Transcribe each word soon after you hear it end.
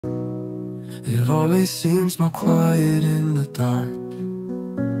It always seems more quiet in the dark.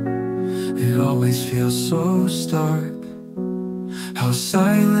 It always feels so stark. How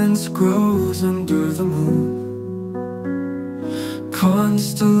silence grows under the moon.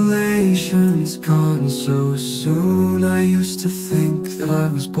 Constellations gone so soon. I used to think that I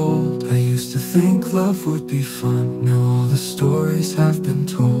was bold. I used to think love would be fun. Now all the stories have been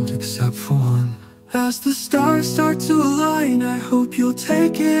told except for one. As the stars start to align, I hope you'll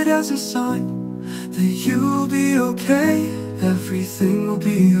take it as a sign that you'll be okay. Everything will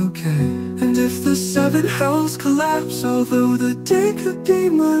be okay. And if the seven hells collapse, although the day could be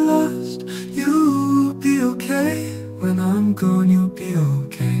my last, you'll be okay. When I'm gone, you'll be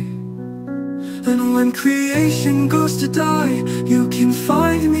okay. And when creation goes to die, you can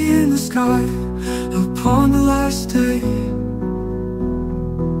find me in the sky upon the last day.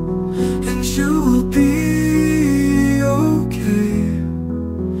 And you will be okay.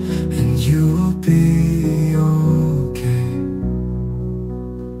 And you will be okay.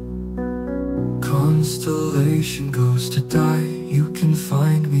 Constellation goes to die, you can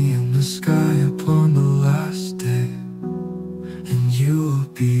find me in the sky upon the last day. And you will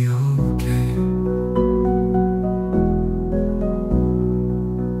be okay.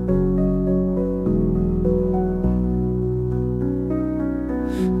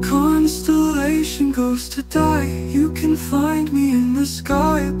 Constellation goes to die, you can find me in the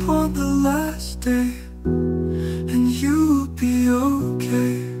sky upon the last day.